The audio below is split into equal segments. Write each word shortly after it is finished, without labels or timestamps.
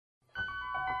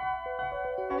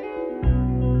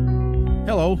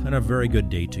Hello, and a very good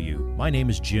day to you. My name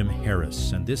is Jim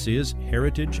Harris, and this is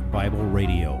Heritage Bible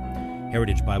Radio.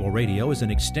 Heritage Bible Radio is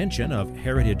an extension of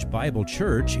Heritage Bible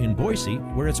Church in Boise,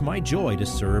 where it's my joy to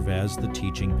serve as the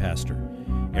teaching pastor.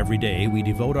 Every day, we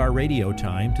devote our radio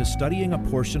time to studying a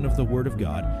portion of the Word of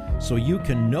God so you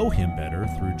can know Him better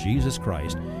through Jesus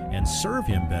Christ and serve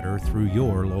Him better through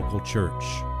your local church.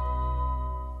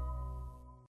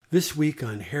 This week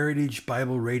on Heritage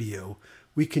Bible Radio,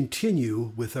 we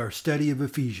continue with our study of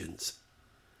Ephesians.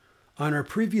 On our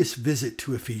previous visit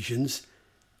to Ephesians,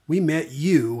 we met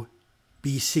you,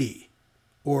 BC,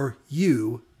 or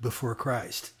you before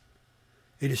Christ,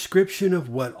 a description of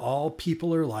what all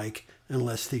people are like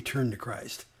unless they turn to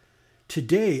Christ.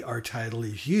 Today, our title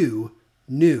is You,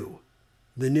 New.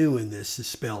 The new in this is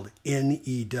spelled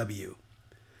N-E-W.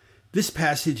 This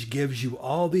passage gives you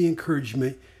all the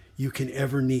encouragement you can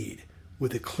ever need,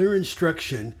 with a clear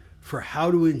instruction for how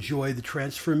to enjoy the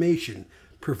transformation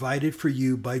provided for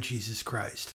you by Jesus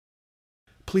Christ.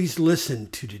 Please listen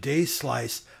to today's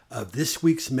slice of this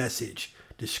week's message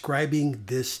describing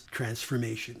this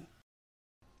transformation.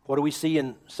 What do we see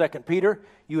in 2 Peter?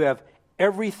 You have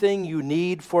everything you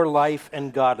need for life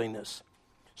and godliness.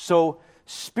 So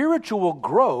spiritual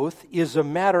growth is a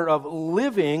matter of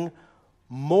living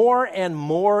more and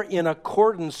more in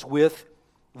accordance with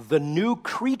the new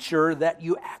creature that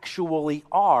you actually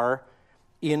are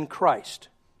in Christ.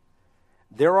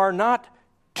 There are not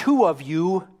two of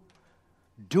you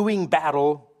doing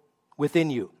battle within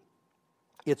you.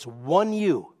 It's one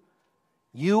you.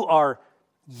 You are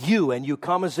you, and you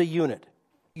come as a unit.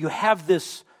 You have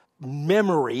this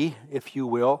memory, if you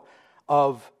will,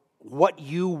 of what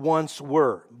you once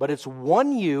were. But it's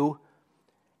one you,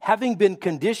 having been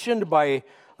conditioned by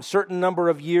a certain number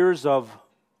of years of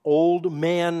old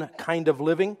man kind of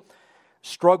living,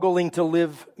 struggling to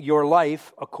live your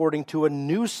life according to a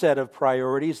new set of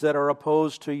priorities that are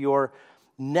opposed to your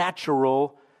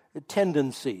natural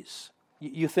tendencies.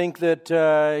 You think that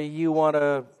you want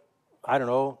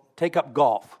to, take up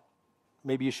golf.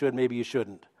 Maybe you should, maybe you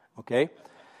shouldn't, okay?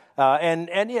 And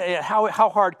how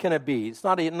hard can it be? It's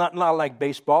not like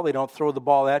baseball. They don't throw the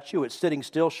ball at you. It's sitting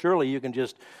still. Surely you can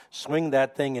just swing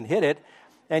that thing and hit it.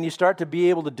 And you start to be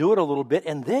able to do it a little bit,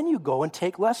 and then you go and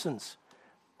take lessons.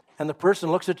 And the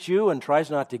person looks at you and tries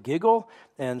not to giggle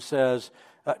and says,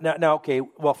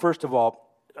 first of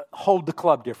all, hold the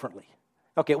club differently.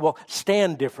 Okay, well,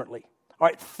 stand differently. All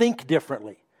right, think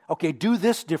differently. Okay, do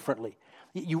this differently.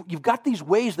 You've got these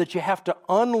ways that you have to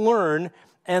unlearn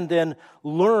and then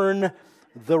learn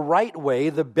the right way,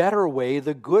 the better way,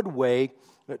 the good way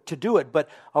to do it. But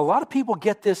a lot of people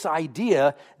get this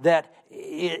idea that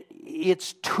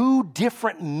it's two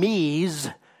different me's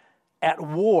at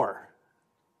war,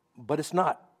 but it's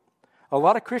not. A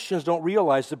lot of Christians don't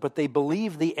realize it, but they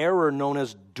believe the error known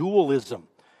as dualism,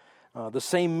 the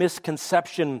same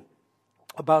misconception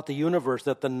about the universe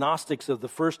that the Gnostics of the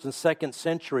 1st and 2nd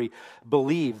century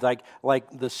believed, like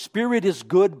the spirit is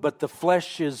good, but the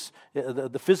flesh is,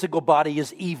 the physical body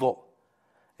is evil.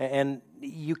 And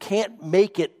you can't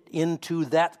make it into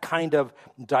that kind of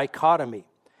dichotomy.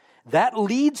 That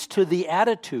leads to the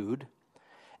attitude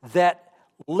that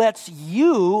lets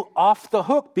you off the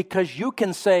hook because you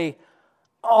can say,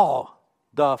 oh,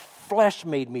 the flesh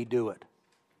made me do it.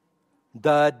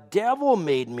 The devil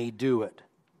made me do it.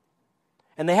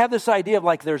 And they have this idea of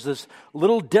like there's this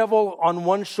little devil on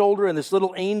one shoulder and this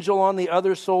little angel on the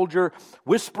other shoulder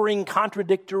whispering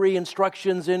contradictory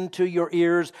instructions into your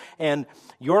ears, and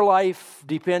your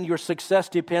your success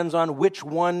depends on which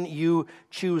one you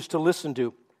choose to listen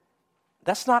to.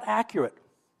 That's not accurate.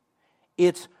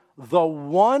 It's the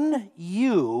one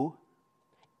you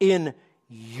in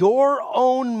your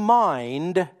own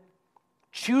mind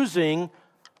choosing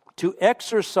to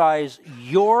exercise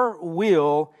your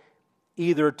will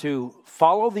either to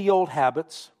follow the old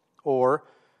habits or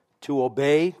to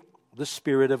obey the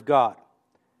Spirit of God.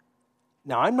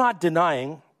 Now, I'm not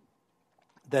denying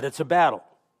that it's a battle.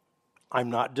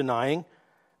 I'm not denying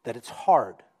that it's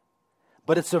hard.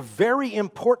 But it's a very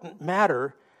important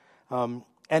matter, and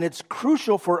it's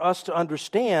crucial for us to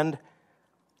understand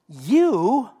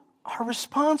you are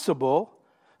responsible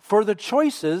for the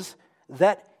choices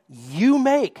that you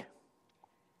make.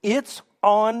 It's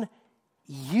on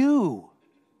you.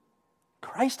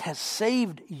 Christ has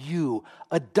saved you,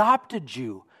 adopted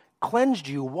you, cleansed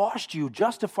you, washed you,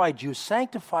 justified you,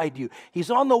 sanctified you. He's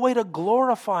on the way to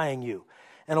glorifying you.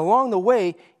 And along the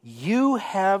way, you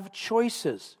have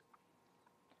choices.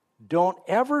 Don't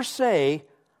ever say,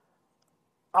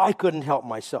 I couldn't help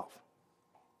myself.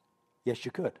 Yes,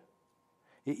 you could.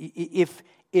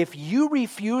 If you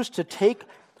refuse to take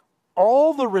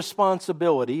all the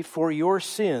responsibility for your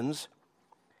sins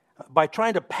by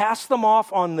trying to pass them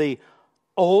off on the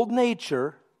old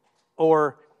nature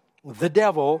or the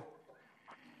devil.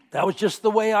 That was just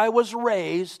the way I was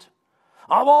raised.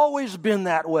 I've always been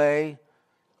that way.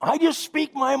 I just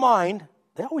speak my mind.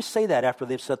 They always say that after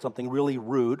they've said something really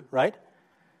rude, right?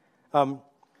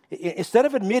 Instead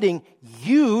of admitting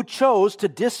you chose to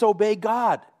disobey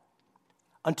God,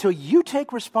 until you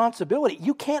take responsibility,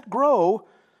 you can't grow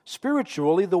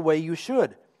spiritually the way you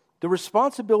should. The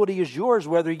responsibility is yours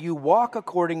whether you walk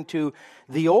according to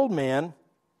the old man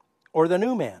or the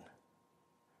new man.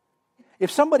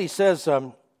 If somebody says,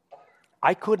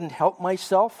 I couldn't help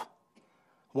myself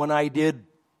when I did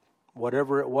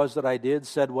whatever it was that I did,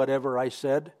 said whatever I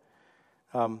said,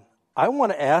 I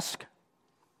want to ask,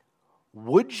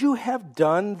 would you have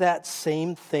done that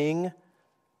same thing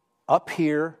up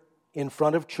here in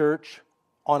front of church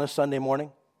on a Sunday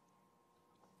morning?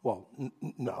 Well,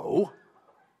 no.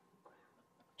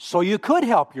 So you could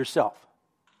help yourself.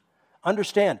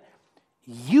 Understand,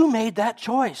 you made that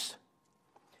choice.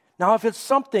 Now, if it's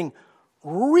something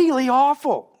really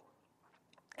awful,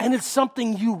 and it's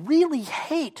something you really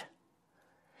hate,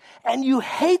 and you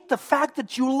hate the fact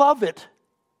that you love it,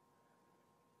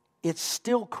 it's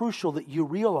still crucial that you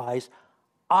realize,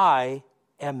 I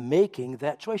am making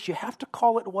that choice. You have to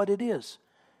call it what it is.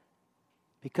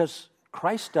 Because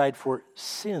Christ died for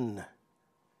sin.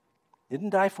 He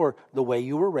didn't die for the way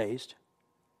you were raised.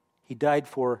 He died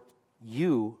for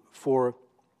you, for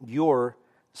your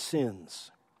sins.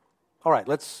 All right,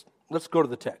 let's go to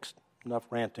the text. Enough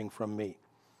ranting from me.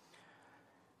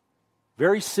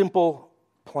 Very simple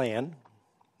plan.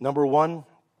 Number one,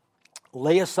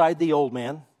 lay aside the old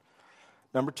man.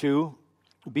 Number two,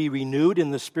 be renewed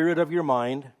in the spirit of your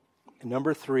mind. And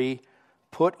number three,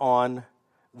 put on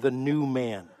the new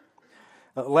man.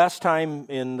 Last time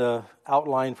in the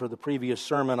outline for the previous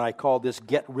sermon, I called this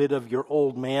 "Get Rid of Your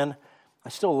Old Man." I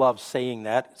still love saying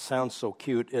that. It sounds so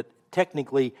cute.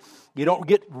 Technically, you don't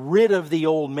get rid of the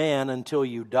old man until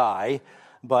you die,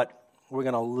 but we're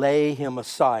going to lay him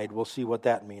aside. We'll see what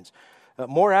that means.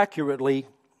 More accurately,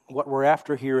 what we're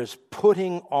after here is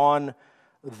putting on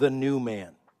the new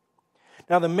man.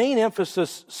 Now, the main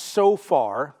emphasis so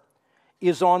far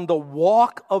is on the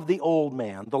walk of the old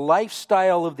man, the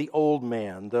lifestyle of the old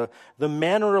man, the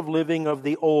manner of living of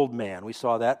the old man. We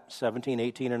saw that 17,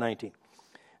 18, and 19.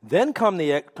 Then comes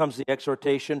the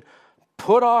exhortation,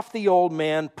 put off the old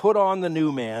man, put on the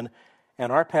new man,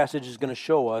 and our passage is going to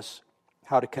show us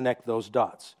how to connect those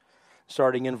dots.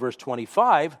 Starting in verse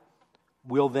 25,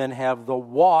 we'll then have the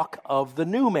walk of the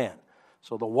new man.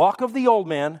 So the walk of the old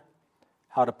man,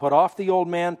 how to put off the old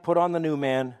man, put on the new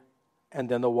man, and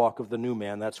then the walk of the new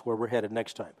man. That's where we're headed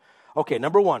next time. Okay,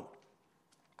 number one,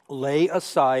 lay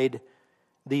aside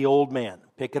the old man.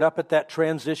 Pick it up at that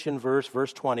transition verse,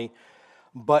 verse 20.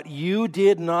 But you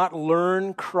did not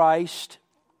learn Christ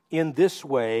in this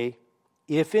way,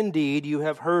 if indeed you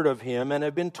have heard of him and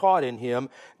have been taught in him,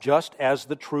 just as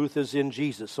the truth is in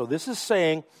Jesus. So this is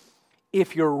saying,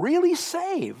 if you're really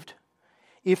saved,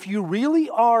 if you really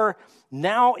are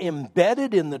now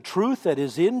embedded in the truth that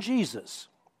is in Jesus,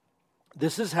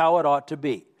 this is how it ought to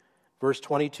be. Verse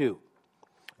 22,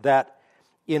 that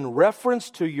in reference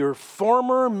to your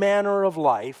former manner of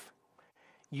life,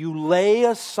 you lay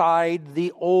aside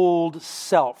the old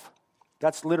self.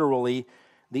 That's literally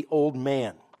the old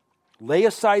man. Lay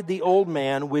aside the old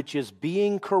man, which is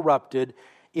being corrupted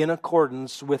in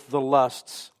accordance with the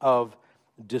lusts of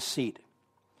deceit.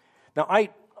 Now,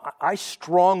 I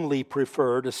strongly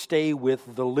prefer to stay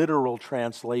with the literal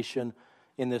translation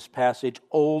in this passage,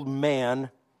 old man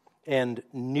and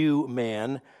new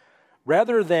man,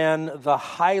 rather than the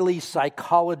highly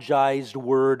psychologized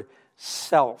word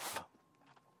self.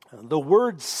 The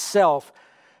word self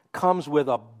comes with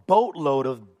a boatload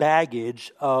of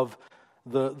baggage of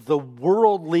the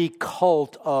worldly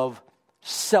cult of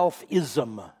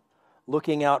selfism,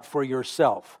 looking out for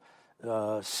yourself,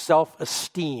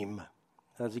 self-esteem.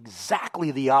 That's exactly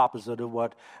the opposite of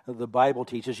what the Bible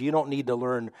teaches. You don't need to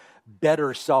learn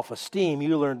better self-esteem.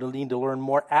 You need to learn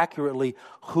more accurately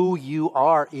who you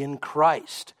are in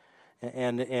Christ.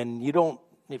 And you don't,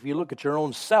 if you look at your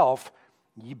own self,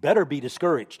 you better be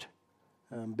discouraged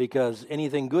because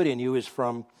anything good in you is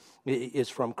from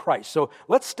Christ. So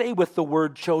let's stay with the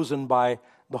word chosen by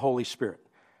the Holy Spirit.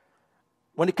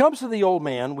 When it comes to the old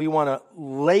man, we want to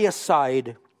lay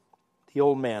aside the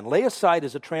old man. Lay aside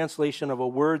is a translation of a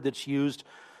word that's used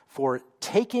for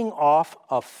taking off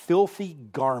a filthy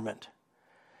garment.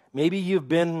 Maybe you've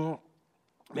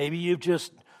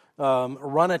just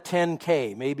run a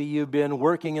 10K. Maybe you've been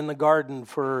working in the garden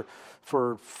for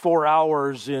 4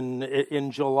 hours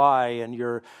in July, and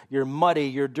you're muddy,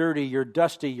 you're dirty, you're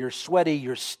dusty, you're sweaty,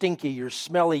 you're stinky, you're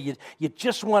smelly. You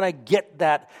just want to get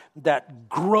that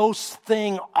gross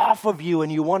thing off of you,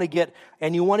 and you want to get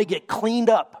cleaned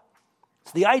up.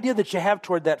 It's the idea that you have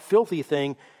toward that filthy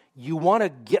thing. You want to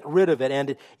get rid of it,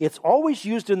 and it's always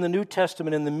used in the New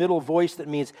Testament in the middle voice that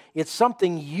means it's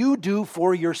something you do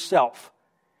for yourself.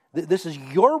 This is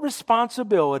your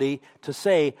responsibility to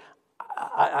say,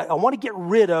 I want to get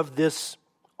rid of this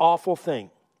awful thing.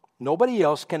 Nobody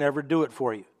else can ever do it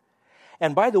for you.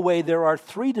 And by the way, there are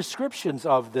 3 descriptions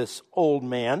of this old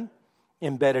man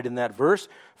embedded in that verse.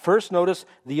 First, notice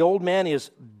the old man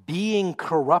is being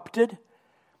corrupted.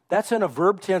 That's in a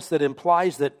verb tense that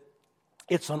implies that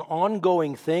it's an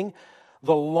ongoing thing.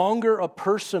 The longer a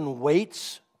person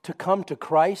waits to come to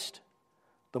Christ,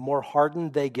 the more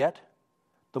hardened they get,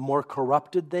 the more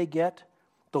corrupted they get,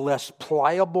 the less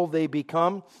pliable they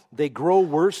become. They grow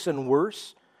worse and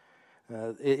worse.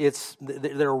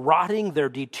 They're rotting, they're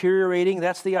deteriorating.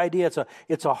 That's the idea.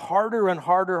 It's a harder and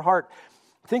harder heart.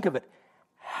 Think of it.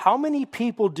 How many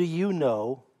people do you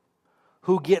know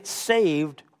who get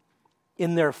saved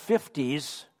in their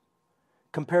 50s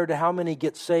compared to how many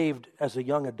get saved as a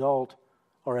young adult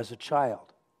or as a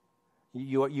child?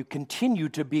 You continue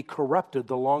to be corrupted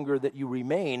the longer that you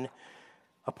remain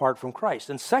apart from Christ.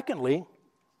 And secondly,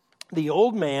 the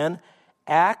old man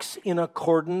acts in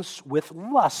accordance with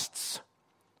lusts.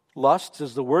 Lusts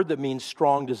is the word that means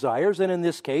strong desires, and in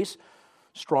this case,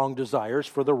 strong desires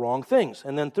for the wrong things.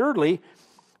 And then thirdly,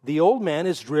 the old man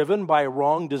is driven by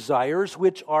wrong desires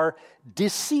which are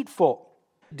deceitful.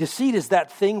 Deceit is that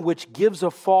thing which gives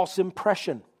a false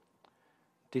impression.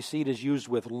 Deceit is used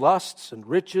with lusts and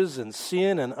riches and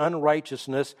sin and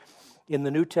unrighteousness in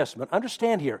the New Testament.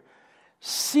 Understand here,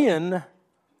 sin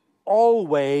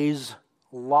always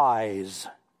lies.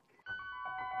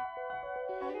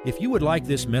 If you would like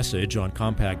this message on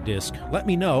compact disc, let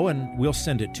me know and we'll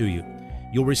send it to you.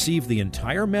 You'll receive the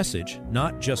entire message,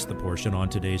 not just the portion on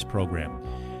today's program.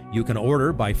 You can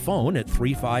order by phone at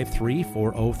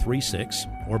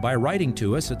 353-4036 or by writing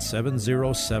to us at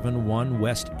 7071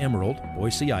 West Emerald,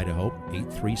 Boise, Idaho,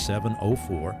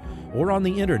 83704, or on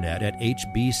the internet at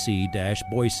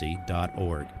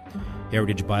hbc-boise.org.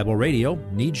 Heritage Bible Radio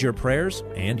needs your prayers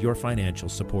and your financial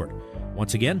support.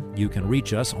 Once again, you can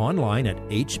reach us online at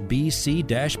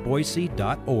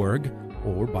hbc-boise.org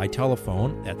or by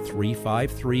telephone at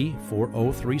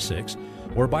 353-4036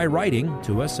 or by writing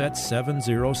to us at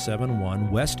 7071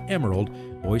 West Emerald,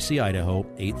 Boise, Idaho,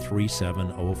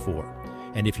 83704.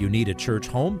 And if you need a church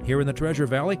home here in the Treasure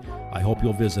Valley, I hope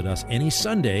you'll visit us any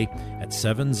Sunday at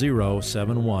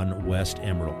 7071 West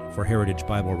Emerald. For Heritage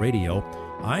Bible Radio,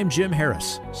 I'm Jim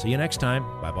Harris. See you next time.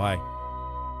 Bye-bye.